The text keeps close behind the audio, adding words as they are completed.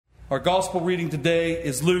Our gospel reading today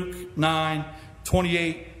is Luke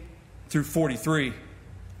 9:28 through 43.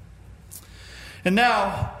 And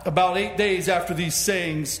now, about 8 days after these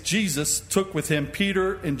sayings, Jesus took with him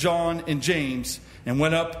Peter and John and James and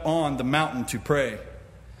went up on the mountain to pray.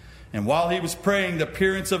 And while he was praying, the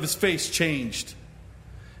appearance of his face changed,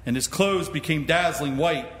 and his clothes became dazzling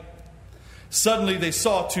white. Suddenly they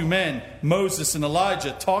saw two men, Moses and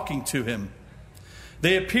Elijah, talking to him.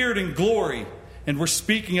 They appeared in glory and were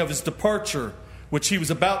speaking of his departure, which he was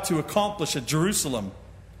about to accomplish at Jerusalem.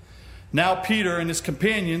 Now Peter and his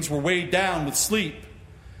companions were weighed down with sleep.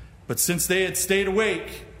 But since they had stayed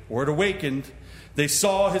awake, or had awakened, they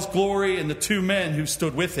saw his glory and the two men who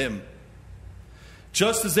stood with him.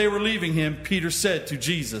 Just as they were leaving him, Peter said to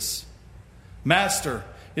Jesus, "Master,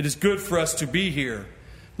 it is good for us to be here.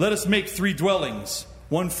 Let us make 3 dwellings,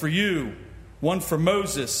 one for you, one for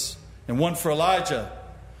Moses, and one for Elijah,"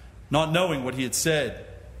 not knowing what he had said.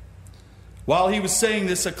 While he was saying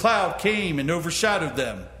this, a cloud came and overshadowed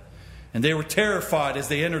them, and they were terrified as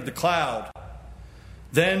they entered the cloud.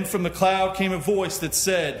 Then from the cloud came a voice that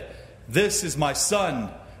said, "This is my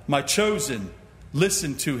son, my chosen.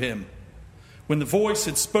 Listen to him." When the voice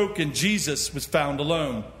had spoken, Jesus was found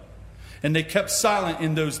alone. And they kept silent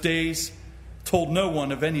in those days, told no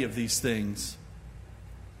one of any of these things.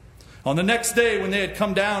 On the next day, when they had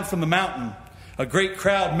come down from the mountain, a great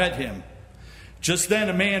crowd met him. Just then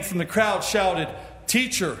a man from the crowd shouted,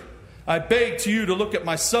 "Teacher, I beg to you to look at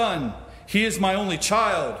my son. He is my only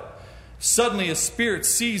child." Suddenly a spirit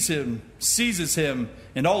seizes him,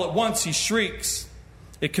 and all at once he shrieks.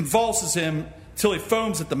 It convulses him till he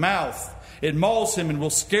foams at the mouth. It mauls him and will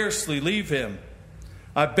scarcely leave him.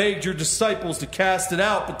 I begged your disciples to cast it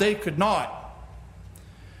out, but they could not.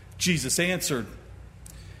 Jesus answered,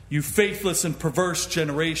 "You faithless and perverse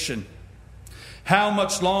generation, how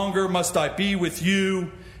much longer must I be with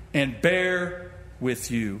you and bear with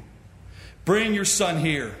you? Bring your son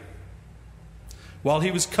here." While he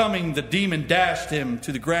was coming, the demon dashed him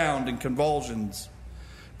to the ground in convulsions.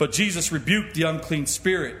 But Jesus rebuked the unclean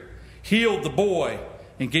spirit, healed the boy,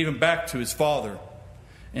 and gave him back to his father.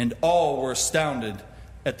 And all were astounded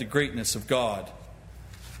at the greatness of God.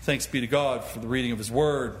 Thanks be to God for the reading of his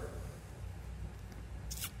word.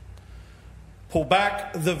 Pull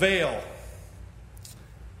back the veil.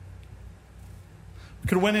 We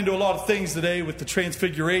could have went into a lot of things today with the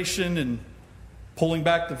transfiguration and pulling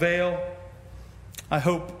back the veil. I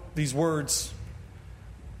hope these words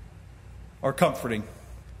are comforting.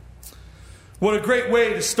 What a great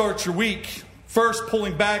way to start your week. First,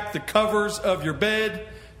 pulling back the covers of your bed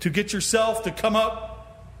to get yourself to come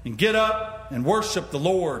up and get up and worship the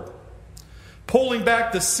Lord. Pulling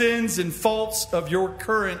back the sins and faults of your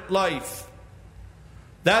current life.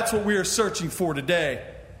 That's what we are searching for today.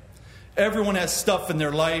 Everyone has stuff in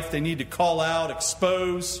their life they need to call out,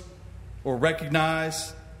 expose, or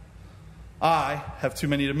recognize. I have too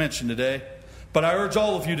many to mention today, but I urge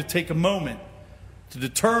all of you to take a moment to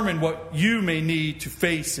determine what you may need to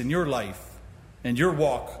face in your life and your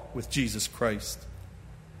walk with Jesus Christ.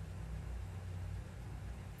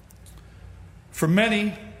 For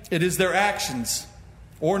many, it is their actions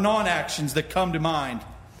or non-actions that come to mind.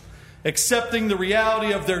 Accepting the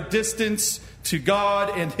reality of their distance to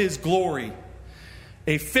God and His glory.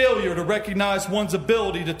 A failure to recognize one's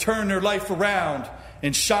ability to turn their life around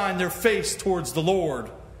and shine their face towards the Lord.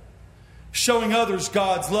 Showing others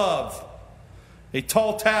God's love. A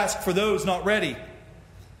tall task for those not ready.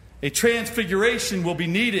 A transfiguration will be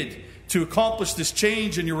needed to accomplish this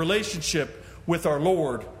change in your relationship with our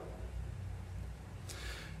Lord.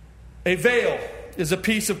 A veil is a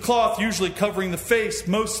piece of cloth usually covering the face,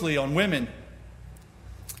 mostly on women.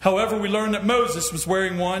 However, we learn that Moses was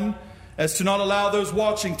wearing one as to not allow those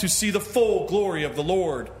watching to see the full glory of the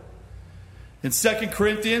Lord. In 2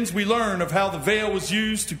 Corinthians, we learn of how the veil was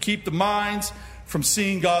used to keep the minds from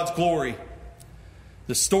seeing God's glory.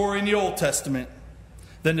 The story in the Old Testament,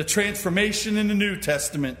 then the transformation in the New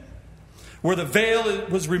Testament, where the veil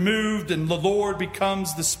was removed and the Lord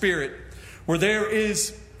becomes the Spirit, where there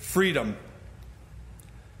is freedom.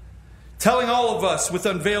 Telling all of us with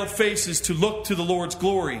unveiled faces to look to the Lord's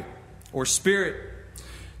glory or Spirit,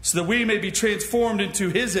 so that we may be transformed into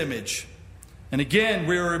His image. And again,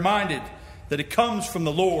 we are reminded that it comes from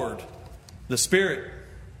the Lord, the Spirit.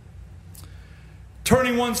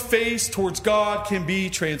 Turning one's face towards God can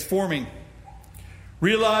be transforming.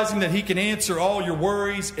 Realizing that He can answer all your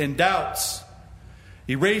worries and doubts.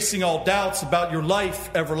 Erasing all doubts about your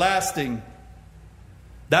life everlasting.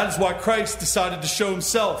 That is why Christ decided to show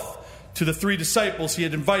Himself to the 3 disciples He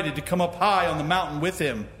had invited to come up high on the mountain with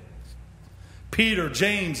Him. Peter,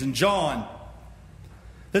 James, and John.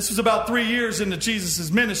 This was about 3 years into Jesus'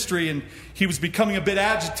 ministry, and he was becoming a bit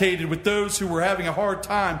agitated with those who were having a hard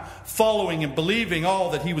time following and believing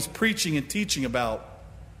all that he was preaching and teaching about.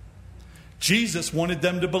 Jesus wanted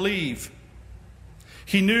them to believe.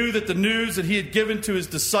 He knew that the news that he had given to his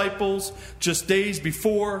disciples just days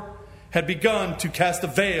before had begun to cast a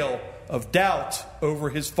veil of doubt over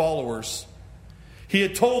his followers. He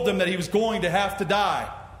had told them that he was going to have to die,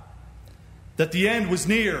 that the end was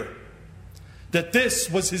near, that this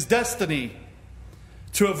was his destiny,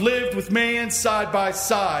 to have lived with man side by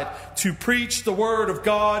side, to preach the word of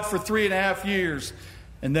God for 3.5 years,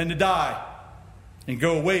 and then to die and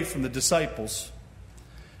go away from the disciples.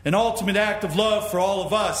 An ultimate act of love for all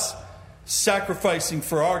of us, sacrificing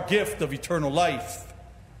for our gift of eternal life.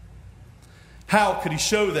 How could he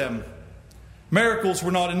show them? Miracles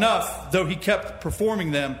were not enough, though he kept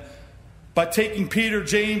performing them. By taking Peter,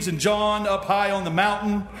 James, and John up high on the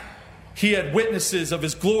mountain, he had witnesses of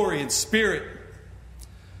his glory and spirit.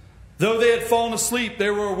 Though they had fallen asleep, they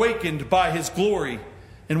were awakened by his glory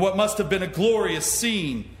in what must have been a glorious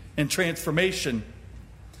scene and transformation.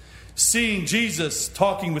 Seeing Jesus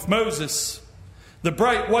talking with Moses, the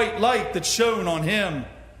bright white light that shone on him,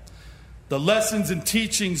 the lessons and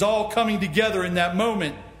teachings all coming together in that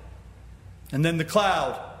moment, and then the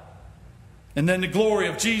cloud, and then the glory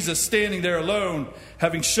of Jesus standing there alone,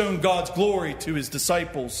 having shown God's glory to his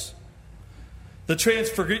disciples. The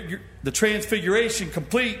transfiguration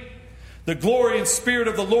complete, the glory and spirit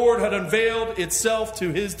of the Lord had unveiled itself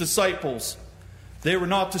to his disciples. They were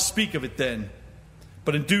not to speak of it then,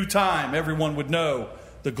 but in due time everyone would know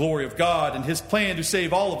the glory of God and his plan to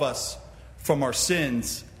save all of us from our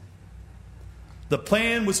sins. The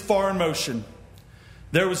plan was far in motion.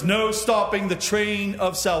 There was no stopping the train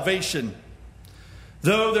of salvation.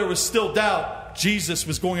 Though there was still doubt, Jesus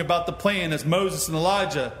was going about the plan as Moses and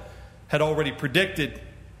Elijah had already predicted.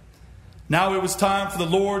 Now it was time for the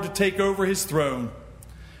Lord to take over his throne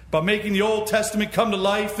by making the Old Testament come to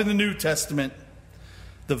life in the New Testament.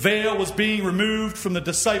 The veil was being removed from the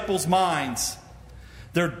disciples' minds.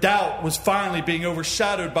 Their doubt was finally being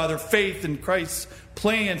overshadowed by their faith in Christ's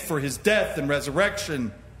plan for his death and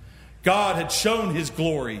resurrection. God had shown his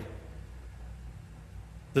glory.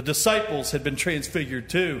 The disciples had been transfigured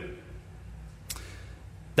too.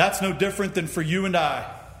 That's no different than for you and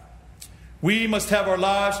I. We must have our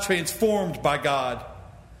lives transformed by God.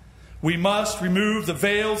 We must remove the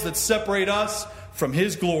veils that separate us from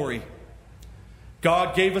his glory.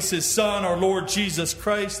 God gave us his Son, our Lord Jesus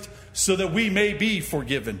Christ, so that we may be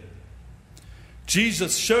forgiven.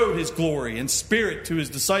 Jesus showed his glory and spirit to his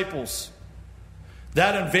disciples.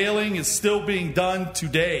 That unveiling is still being done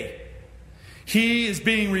today. He is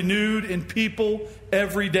being renewed in people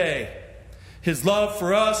every day. His love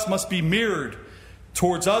for us must be mirrored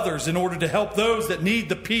towards others in order to help those that need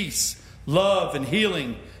the peace, love, and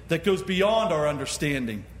healing that goes beyond our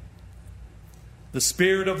understanding. The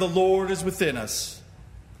Spirit of the Lord is within us.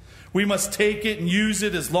 We must take it and use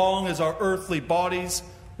it as long as our earthly bodies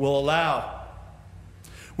will allow.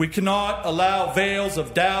 We cannot allow veils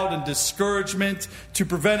of doubt and discouragement to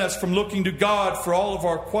prevent us from looking to God for all of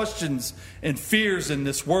our questions and fears in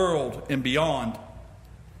this world and beyond.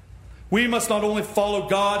 We must not only follow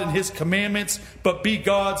God and his commandments, but be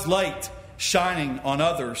God's light shining on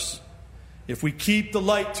others. If we keep the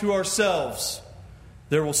light to ourselves,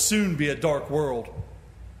 there will soon be a dark world.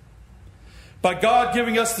 By God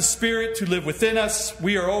giving us the Spirit to live within us,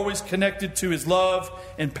 we are always connected to his love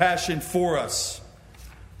and passion for us.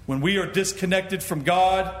 When we are disconnected from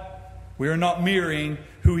God, we are not mirroring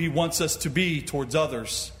who he wants us to be towards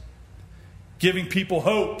others. Giving people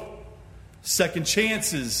hope, second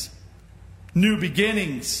chances, new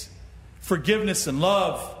beginnings, forgiveness, and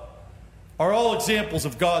love are all examples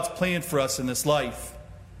of God's plan for us in this life.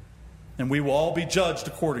 And we will all be judged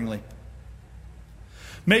accordingly.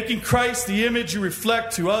 Making Christ the image you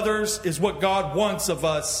reflect to others is what God wants of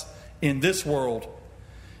us in this world.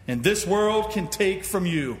 And this world can take from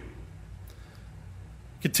you.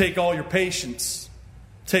 It can take all your patience,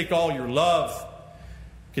 take all your love,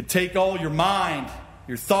 it can take all your mind,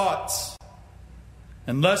 your thoughts,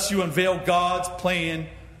 unless you unveil God's plan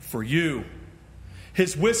for you.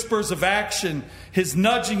 His whispers of action, his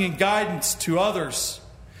nudging and guidance to others,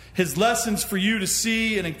 his lessons for you to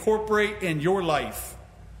see and incorporate in your life.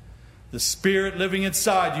 The Spirit living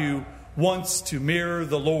inside you wants to mirror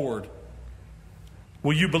the Lord.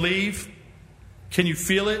 Will you believe? Can you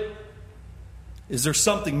feel it? Is there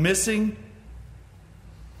something missing?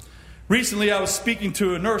 Recently, I was speaking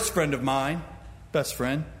to a nurse friend of mine, best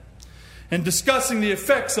friend, and discussing the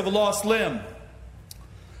effects of a lost limb.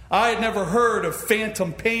 I had never heard of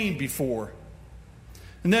phantom pain before.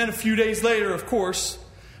 And then a few days later, of course,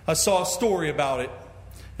 I saw a story about it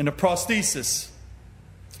in a prosthesis.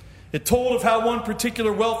 It told of how one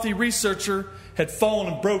particular wealthy researcher had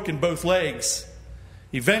fallen and broken both legs,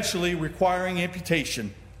 eventually requiring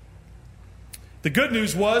amputation. The good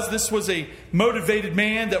news was this was a motivated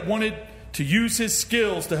man that wanted to use his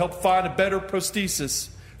skills to help find a better prosthesis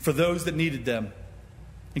for those that needed them,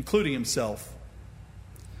 including himself.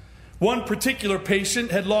 One particular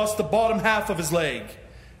patient had lost the bottom half of his leg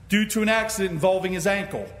due to an accident involving his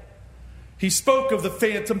ankle. He spoke of the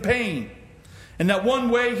phantom pain, and that one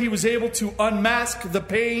way he was able to unmask the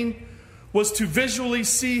pain was to visually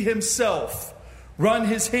see himself run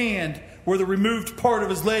his hand where the removed part of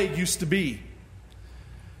his leg used to be.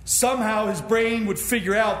 Somehow his brain would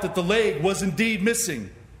figure out that the leg was indeed missing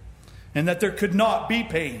and that there could not be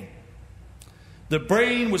pain. The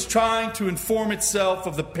brain was trying to inform itself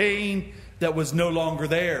of the pain that was no longer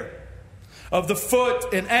there, of the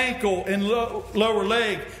foot and ankle and lower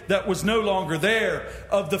leg that was no longer there,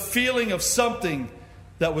 of the feeling of something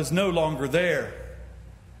that was no longer there.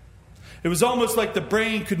 It was almost like the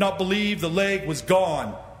brain could not believe the leg was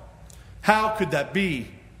gone. How could that be?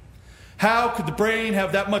 How could the brain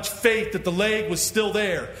have that much faith that the leg was still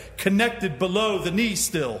there, connected below the knee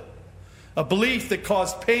still? A belief that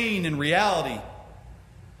caused pain in reality.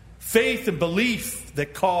 Faith and belief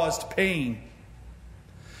that caused pain.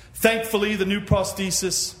 Thankfully, the new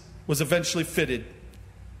prosthesis was eventually fitted,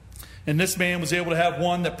 and this man was able to have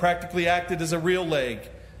one that practically acted as a real leg.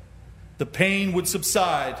 The pain would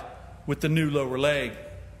subside with the new lower leg.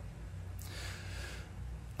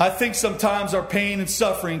 I think sometimes our pain and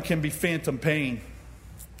suffering can be phantom pain.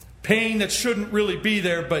 Pain that shouldn't really be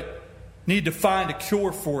there, but need to find a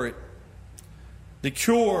cure for it. The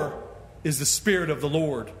cure is the Spirit of the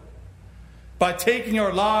Lord. By taking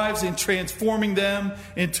our lives and transforming them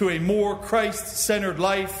into a more Christ-centered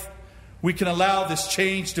life, we can allow this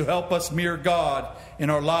change to help us mirror God in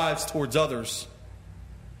our lives towards others.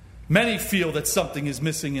 Many feel that something is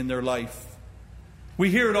missing in their life. We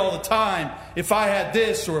hear it all the time. If I had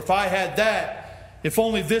this or if I had that, if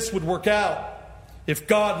only this would work out. If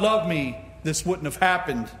God loved me, this wouldn't have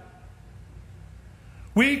happened.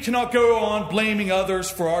 We cannot go on blaming others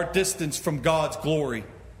for our distance from God's glory.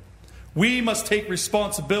 We must take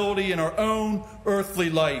responsibility in our own earthly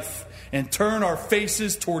life and turn our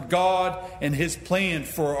faces toward God and His plan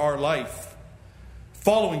for our life.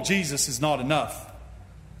 Following Jesus is not enough,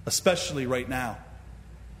 especially right now.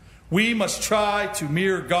 We must try to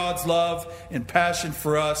mirror God's love and passion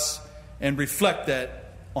for us and reflect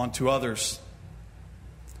that onto others.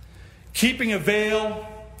 Keeping a veil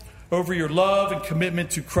over your love and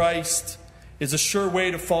commitment to Christ is a sure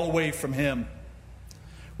way to fall away from Him.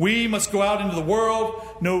 We must go out into the world,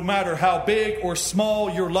 no matter how big or small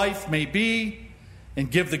your life may be, and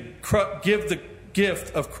give the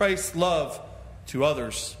gift of Christ's love to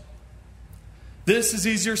others. This is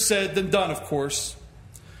easier said than done, of course.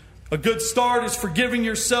 A good start is forgiving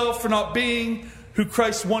yourself for not being who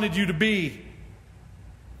Christ wanted you to be.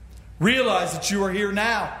 Realize that you are here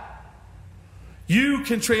now. You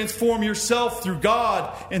can transform yourself through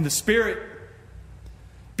God and the Spirit.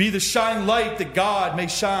 Be the shining light that God may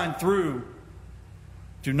shine through.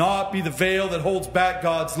 Do not be the veil that holds back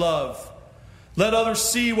God's love. Let others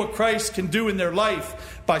see what Christ can do in their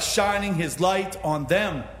life by shining His light on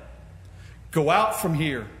them. Go out from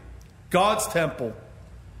here, God's temple.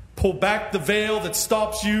 Pull back the veil that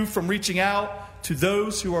stops you from reaching out to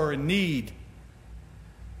those who are in need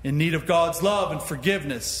of God's love and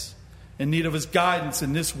forgiveness, in need of His guidance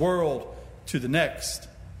in this world to the next.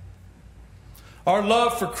 Our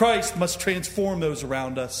love for Christ must transform those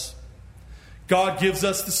around us. God gives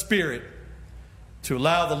us the Spirit to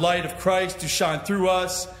allow the light of Christ to shine through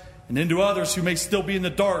us and into others who may still be in the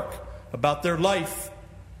dark about their life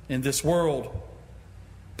in this world.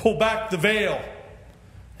 Pull back the veil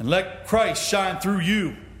and let Christ shine through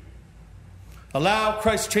you. Allow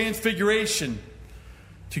Christ's transfiguration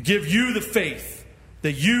to give you the faith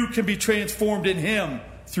that you can be transformed in Him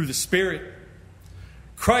through the Spirit.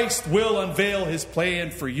 Christ will unveil His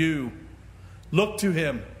plan for you. Look to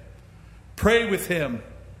Him. Pray with Him.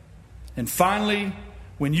 And finally,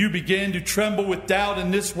 when you begin to tremble with doubt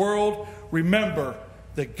in this world, remember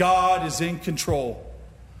that God is in control.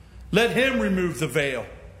 Let Him remove the veil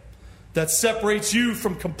that separates you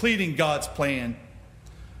from completing God's plan.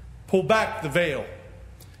 Pull back the veil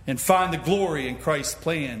and find the glory in Christ's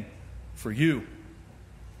plan for you.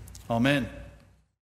 Amen.